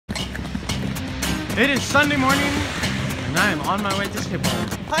It is Sunday morning, and I am on my way to Schiphol.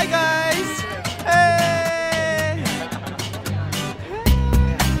 Hi guys! Hey!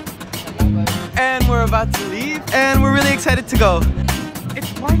 And we're about to leave, and we're really excited to go. It's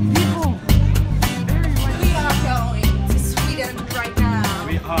white people. Very white. We are going to Sweden right now.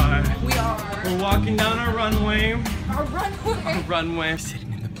 We are. We are. We're walking down our runway. Our runway. Our runway.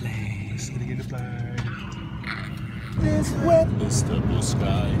 Sitting in the plane. Sitting in the plane. This wet Mr. Blue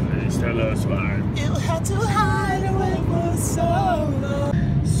Sky, please tell us why. you had to hide away for so long.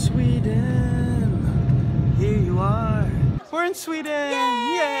 Sweden, here you are. We're in Sweden.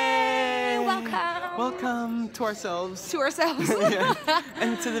 Yay! Welcome. Welcome to ourselves. To ourselves. Yeah.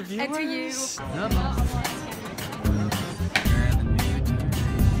 And to the viewers. And to you.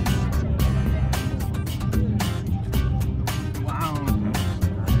 Wow.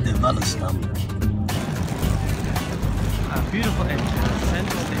 Det var det stammen. A beautiful entrance.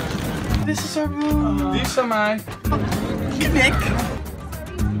 Central station. This is our room. This are my Wienk.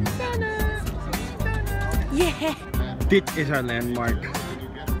 Yeah. This is our landmark.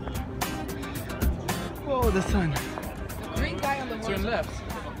 Whoa, the sun. Green guy on the Turn left.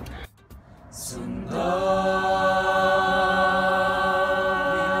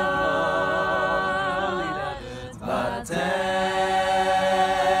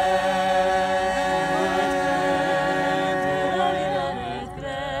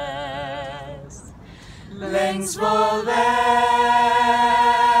 Längs vår väg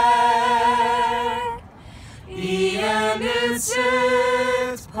i en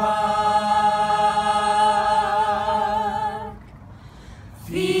utsökt park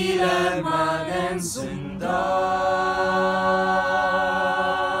firar man en söndag.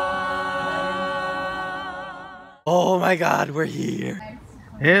 Oh my God, we're here.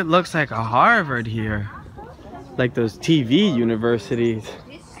 It looks like a Harvard here. Like those TV universities.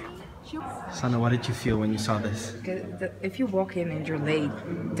 Sana, what did you feel when you saw this? If you walk in and you're late,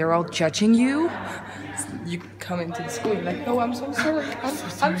 they're all judging you. You come into the school, you're like, oh, I'm so sorry.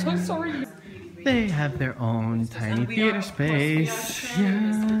 I'm so sorry. They have their own tiny theater space.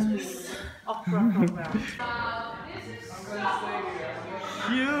 Yes.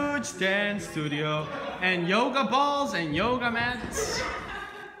 Huge dance studio and yoga balls and yoga mats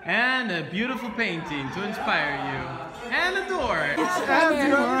and a beautiful painting to inspire you. And a door. It's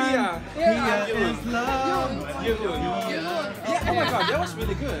everyone. Here is love. Yeah, oh my God, that was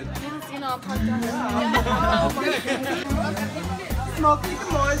really good. Smakelijk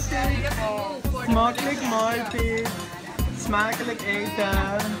maaltijd. Smakelijk maaltijd. Smakelijk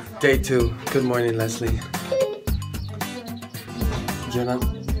eten. Day 2. Good morning, Leslie. You're not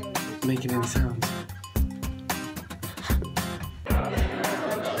making any sounds.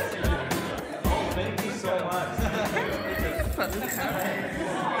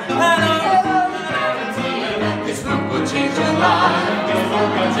 This book will change your life. This book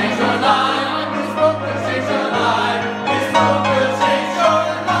will change your life. This book will change your life. This book will change your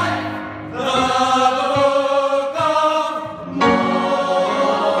life. The book of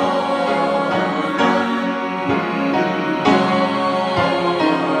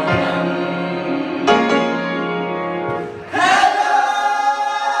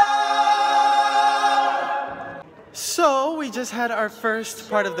So we just had our first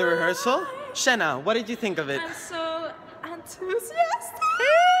part of the rehearsal. Shenna, what did you think of it? I'm so enthusiastic.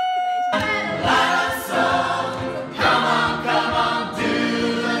 come on,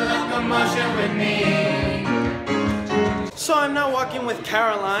 do the locomotion with me. So I'm now walking with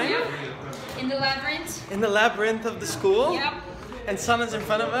Caroline In the labyrinth. in the labyrinth of the school. Yep. And Sana's in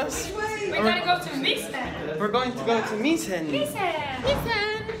front of us. We're gonna go to Mixen. We're going to go to Misen. Mixen.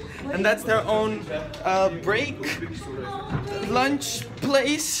 And that's their own break, lunch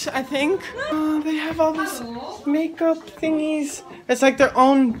place, I think. Oh, they have all this makeup thingies. It's like their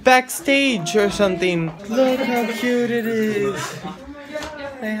own backstage or something. Look how cute it is.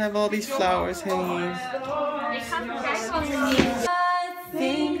 They have all these flowers hanging. I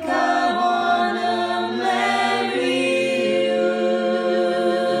think I wanna marry you.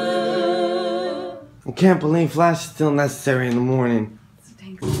 I can't believe flash is still necessary in the morning.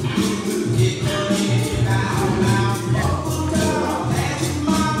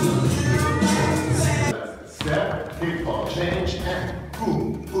 Step, kick ball, change, and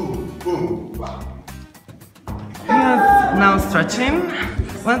boom, boom, boom. Wow. Now stretching.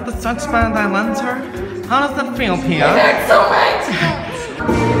 Let the stretch band I lent her. How does that feel, Pia? Excellent.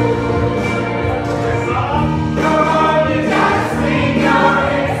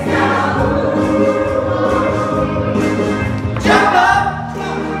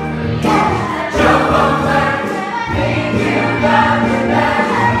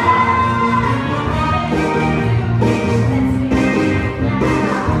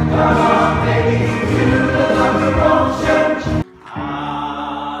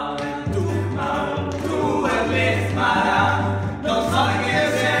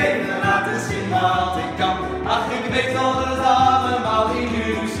 makes all the time about he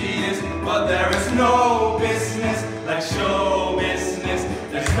knew she is. But there is no business like show business.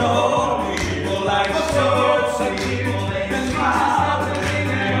 There's no people like show people. There's smile and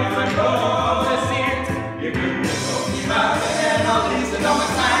they go to see it. You can go about the head of these and all the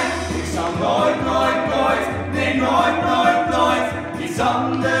time. It's all noise. They noise. He's on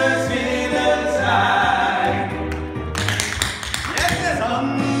the Swedish side. Yes, on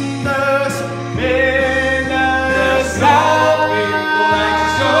the Swedish side. People like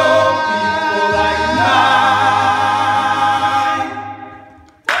show, people like night.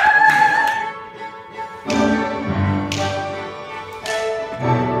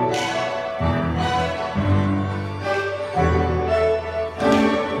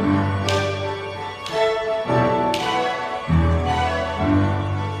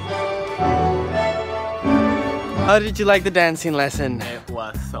 How did you like the dancing lesson? It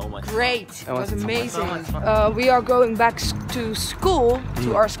was so much Great. It was amazing. fun. We are going back to school,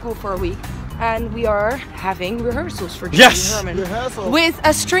 to our school for a week. And we are having rehearsals for Julie Yes! Herman. Rehearsals. With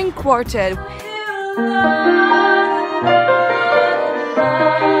a string quartet.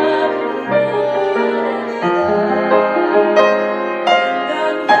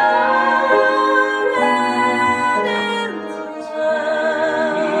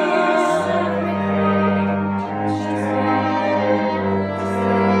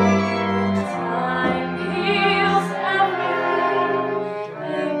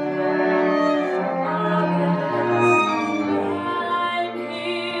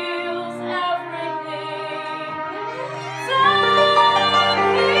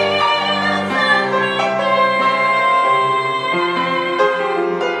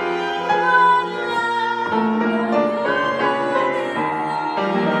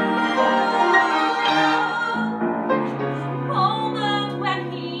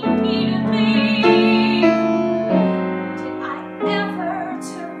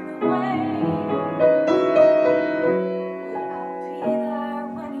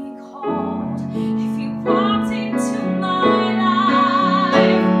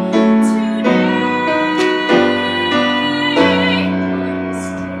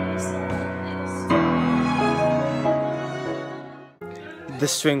 The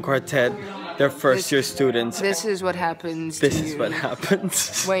string quartet, they're first year students. This is what happens This to is you what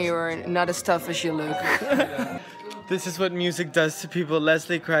happens. when you're not as tough as you look. This is what music does to people.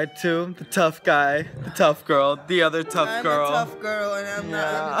 Leslie cried too. The tough guy, the tough girl, the other tough girl. I'm a tough girl and I'm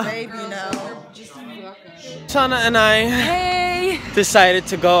not a baby now. Shauna and I Hey! decided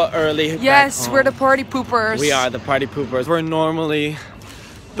to go early. Yes, back we're the home. party poopers. We are the party poopers. We're normally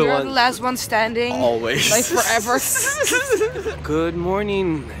the We're one. the last one standing. Always. Like forever. Good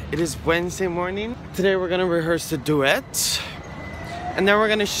morning. It is Wednesday morning. Today we're gonna rehearse the duet, and then we're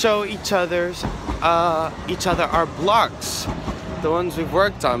gonna show each other our blocks, the ones we've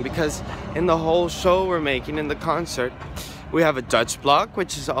worked on. Because in the whole show we're making, in the concert, we have a Dutch block,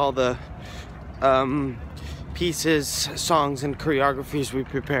 which is all the pieces, songs, and choreographies we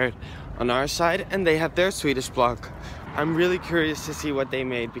prepared on our side, and they have their Swedish block. I'm really curious to see what they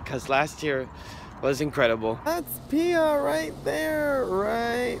made because last year was incredible. That's Pia right there.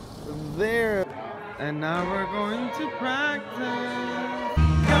 And now we're going to practice.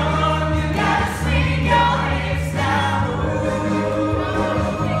 Come on, you gotta swing your hips now.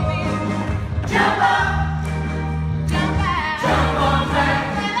 Jump up, jump back, jump on back.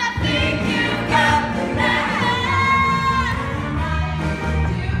 And I think you've got the knack.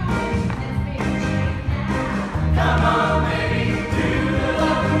 Come on, baby, do the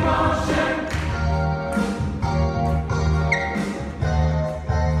locomotion.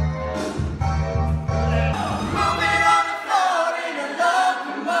 Moving on the floor in a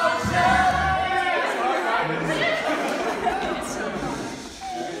locomotion.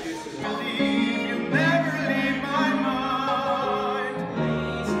 Believe you'll never leave my mind.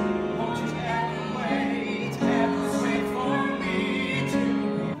 Please, won't you ever wait for me to...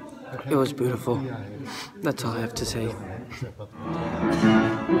 It was beautiful. That's all I have to say. And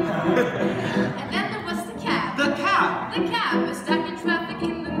then there was the cab. The cab! The cab was stuck in traffic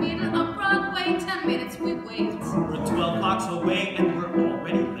in the middle of Broadway. 10 minutes we wait. We're 12 blocks away and we're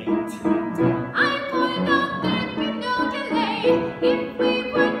already late. I pointed out there'd be no delay if we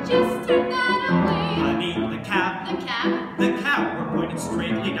would just turn that away. I mean, the cab. The cab? The cab. We're pointed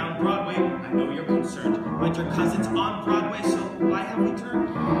straightly down Broadway. I know you're concerned, but your cousin's on Broadway, so why have we turned?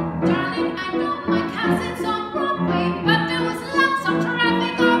 Darling, I know my cousin's on Broadway, but there was lots of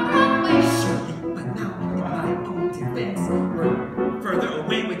traffic on Broadway. But now we might go to this. We're further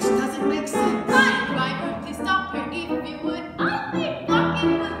away, which doesn't make sense. Hi, driver, please stop here if you would. I think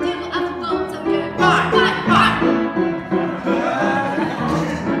walking will do us both so good. Bye! Bye! Bye!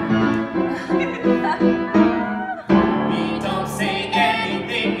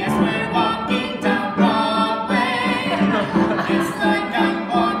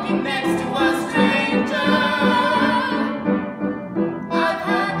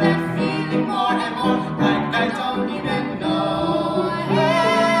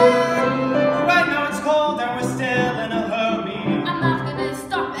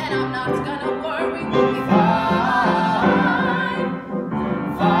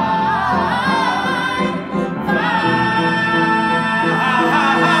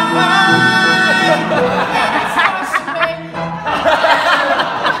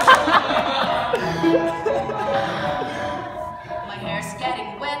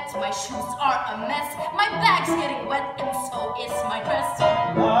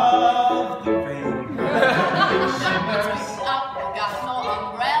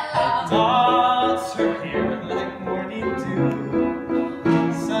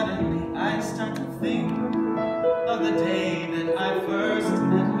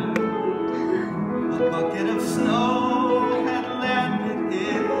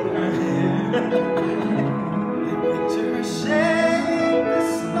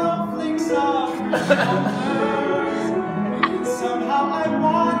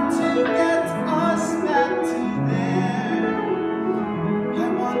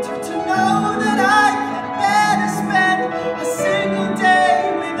 want her to know that I can bear to spend a single day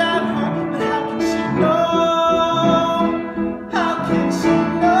without her. But how can she know? How can she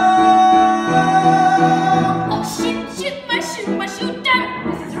know? Oh shoot my shoot down.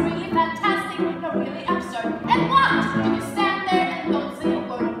 This is really fantastic, no really absurd. And what? Do you stand there and don't say a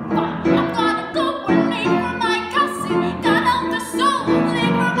word? Fine, I'm gonna go. We're late for my cousin. Got out the soul,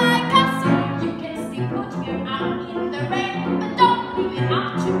 late for my cousin. You can still put your arm in the rain, but don't leave it up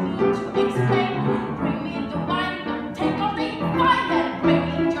to me to explain. Bring me the wine, don't take all the wine, and bring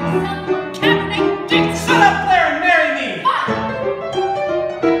me yourself your Cabernet Dicks. Shut up there and marry me!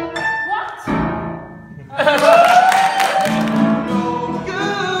 What?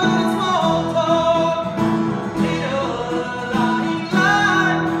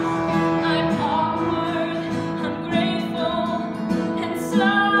 I'm awkward, ungrateful, and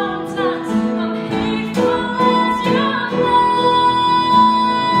sometimes I'm hateful as your love.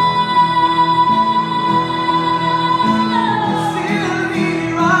 Still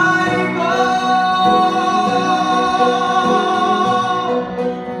here I go.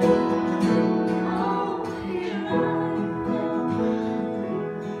 Oh, here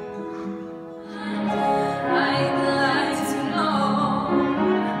I'd like to know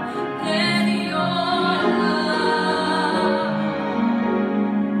that your love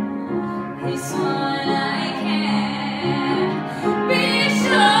is what I can be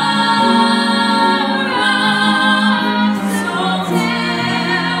sure of. So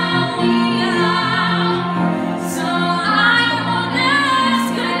tell me now, so I won't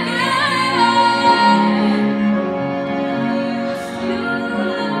ask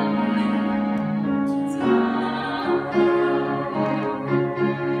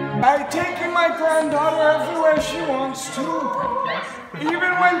I've taken my granddaughter everywhere she wants to,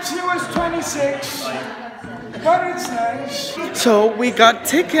 even when she was 26. But it's nice. So we got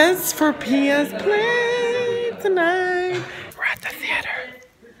tickets for Pia's play tonight. We're at the theater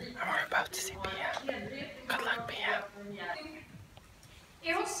and we're about to see Pia. Good luck, Pia.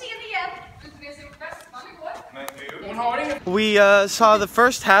 We saw the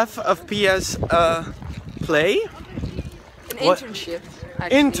first half of Pia's play. An What? internship.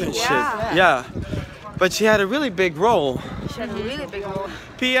 Actually. Internship, yeah. But she had a really big role. She had a really big role.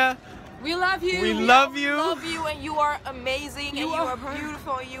 Pia, We love you. we love you. love you, and you are amazing, and you are are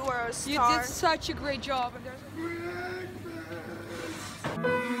beautiful. You are a You star. did such a great job. And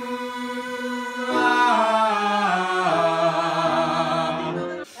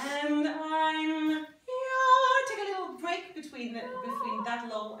And I'm take a little break between that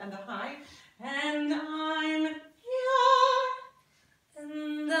low and the high. And I'm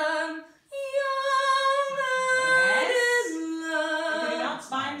and I'm you don't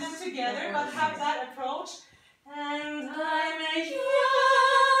bind them together, but have that approach. And I'm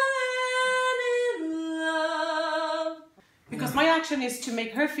in love. Because my action is to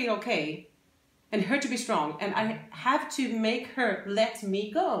make her feel okay and her to be strong, and I have to make her let me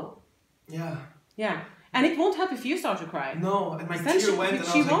go. Yeah. Yeah. And it won't help if you start to cry. No, and my Then tear went and I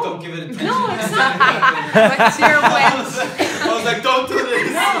was like, won't. don't give it attention. No, exactly. But tear went. I was like, don't do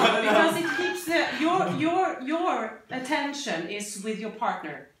this. No, because it keeps your attention is with your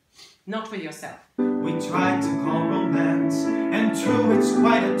partner, not with yourself. We tried to call romance, and true, it's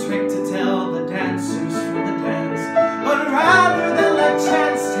quite a trick to tell the dancers for the dance. But rather than let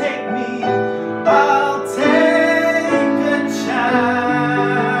chance take me, I'll take a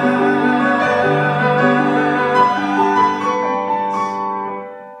chance.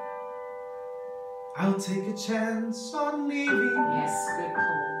 I'll take a chance on leaving. Yes, good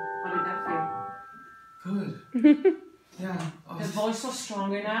call. How did that feel? Good. Yeah. Oh. The voice was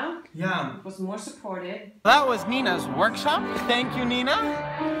stronger now. Yeah. It was more supported. That was Nina's workshop. Thank you, Nina.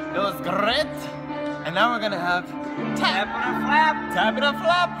 It was great. And now we're gonna have tap and a flap, tap and a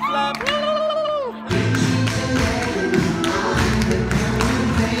flap, flap.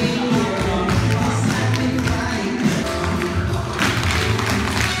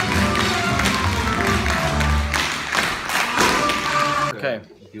 Okay.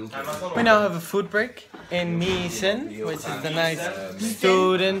 We now have a food break in Nissen, which is the nice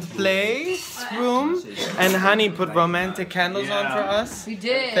student place room. And Honey put romantic candles on for us. We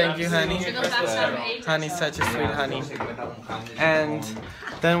did. Thank you, Honey. Honey's such a sweet honey. And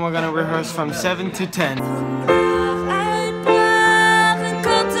then we're gonna rehearse from 7 to 10.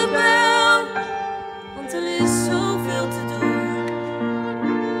 Want er is zoveel te doen.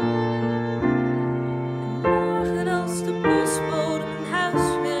 En morgen als de postbode mijn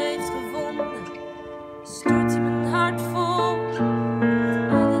huis weer heeft gevonden, stort hij mijn hart vol met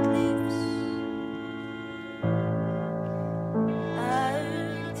al het liefst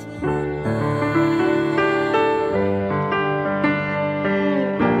uit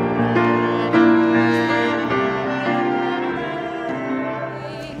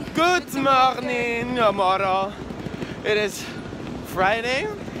God morgon. It is Friday.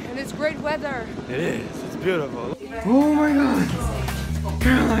 And it's great weather. It is. It's beautiful. Oh my God.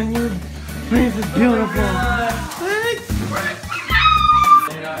 Caroline, your place is beautiful. We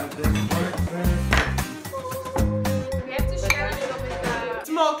have to share a little bit.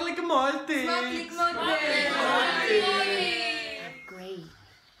 Smakelijk måltid. Great.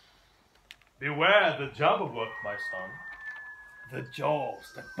 Beware the Jabberwock, my son. The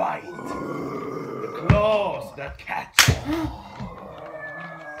jaws that bite. The claws that catch.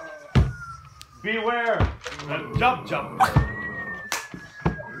 Beware the Jub.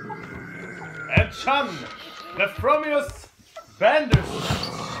 And shun the Frumious Bandersnatch.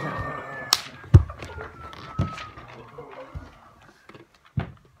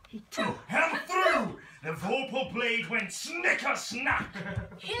 And through the vorpal blade went snicker-snack.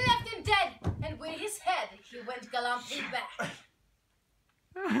 He left him dead, and with his head he went gallantly back.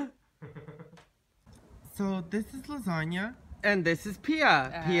 So this is lasagna. And this is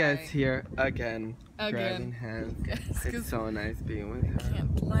Pia. Pia is here again. Grabbing hands. It's so nice being with her.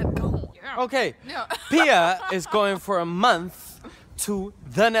 Can't let go. Okay. Yeah. Pia is going for a month to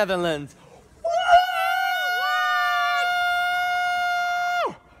the Netherlands.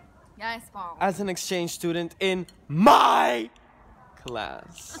 Yes, Paul. As an exchange student in my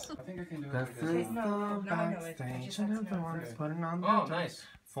class. I think I can do it. This is the backstage and everyone's putting on Oh, nice.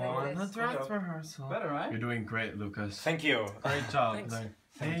 for the dress rehearsal. Better, right? You're doing great, Lucas. Thank you. Great job. Thanks.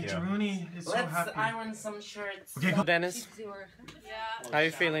 Hey, you. Rooney is so happy. iron some shirts. Okay, go. Dennis, how are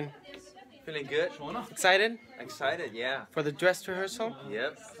you feeling? Feeling good. Excited Excited, yeah. for the dress rehearsal?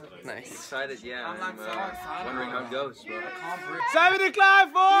 Yep. Nice. Excited, yeah. I'm wondering how it goes. But... Zijn we er klaar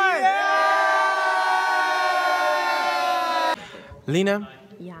voor? Lena,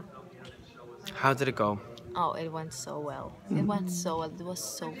 Yeah. how did it go? Oh, it went so well. It went so well. It was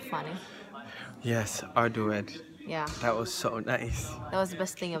so funny. Yes, our duet. Yeah. That was so nice. That was the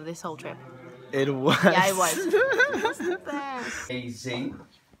best thing of this whole trip. It was. Yeah, it was. It was the best. Amazing,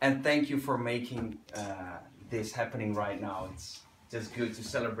 and thank you for making this happening right now. It's just good to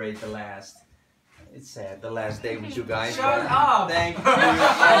celebrate the last. It's the last day with you guys. Shut up! Thank you.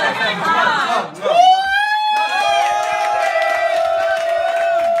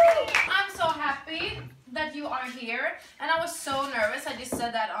 I'm so happy that you are here, and I was so nervous. I just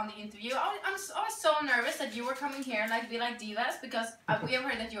said that on the interview. I was so nervous that you were coming here, like be like divas, because we have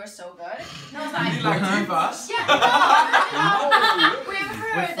heard that you are so good. And I was like, You like divas? yeah, no, we have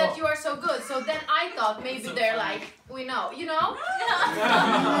heard that you are so good. So then I thought maybe they're like, we know, you know.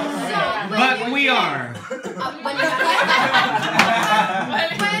 But we are.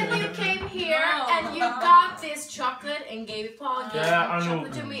 When you came here and you got this chocolate and gave it Paul, gave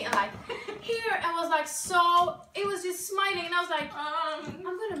chocolate to me, and like here, I was like it was just smiling, and I was like, I'm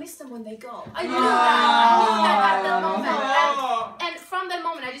gonna miss them when they go. I knew that at that moment, and from that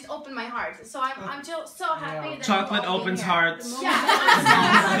moment, I just opened my heart. So I'm just so happy that Chocolate opens hearts. Yeah, I'm so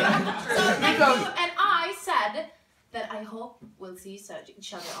happy. So thank you, and I said that I hope we'll see each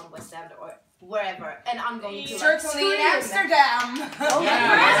other on West End or wherever, and I'm going to Certainly in Amsterdam.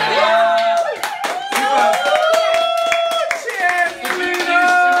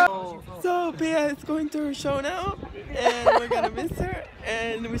 So Pia is going to her show now, and we're gonna miss her,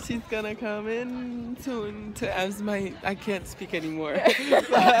 and she's gonna come in soon to as my. I can't speak anymore.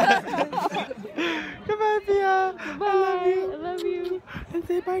 Goodbye, Pia. I love you. And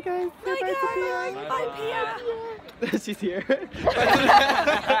say bye, guys. Say bye to Pia. Bye, Pia. She's here.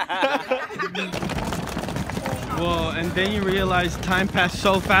 Whoa, and then you realize time passed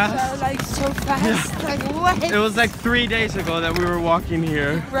so fast. Like so fast. Yeah. Like what? It was like 3 days ago that we were walking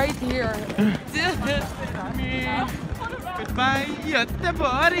here. Right here. Goodbye,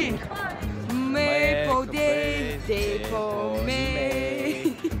 Göteborg. Me po de po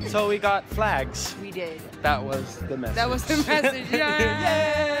me. So we got flags. We did. That was the message. That was the message.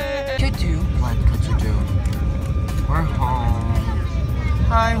 Yeah. What could you do? We're home.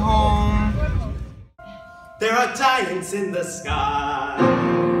 Hi, home. There are giants in the sky.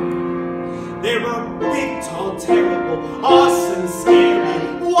 There are big, tall, terrible, awesome, scary.